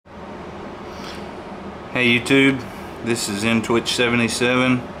Hey YouTube, this is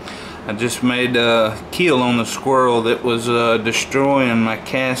Twitch77. I just made a kill on the squirrel that was destroying my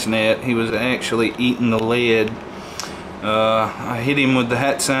cast net. He was actually eating the lead. I hit him with the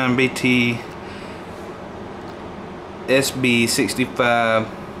Hatsan BT SB65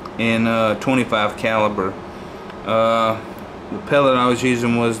 in 25 caliber. The pellet I was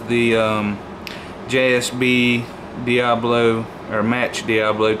using was the JSB Diablo or Match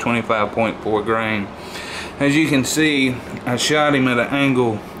Diablo 25.4 grain. As you can see, I shot him at an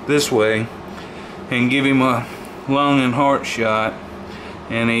angle this way and give him a lung and heart shot,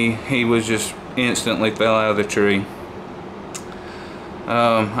 and he was just instantly fell out of the tree.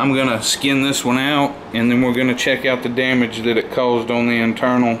 I'm gonna skin this one out, and then we're gonna check out the damage that it caused on the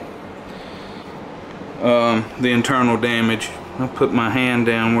internal damage. I'll put my hand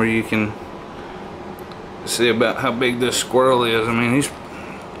down where you can see about how big this squirrel is. I mean,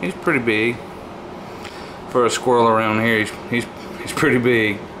 he's pretty big for a squirrel around here. He's pretty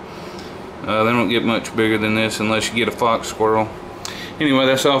big. They don't get much bigger than this unless you get a fox squirrel. Anyway,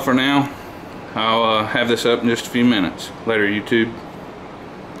 that's all for now. I'll have this up in just a few minutes. Later, YouTube.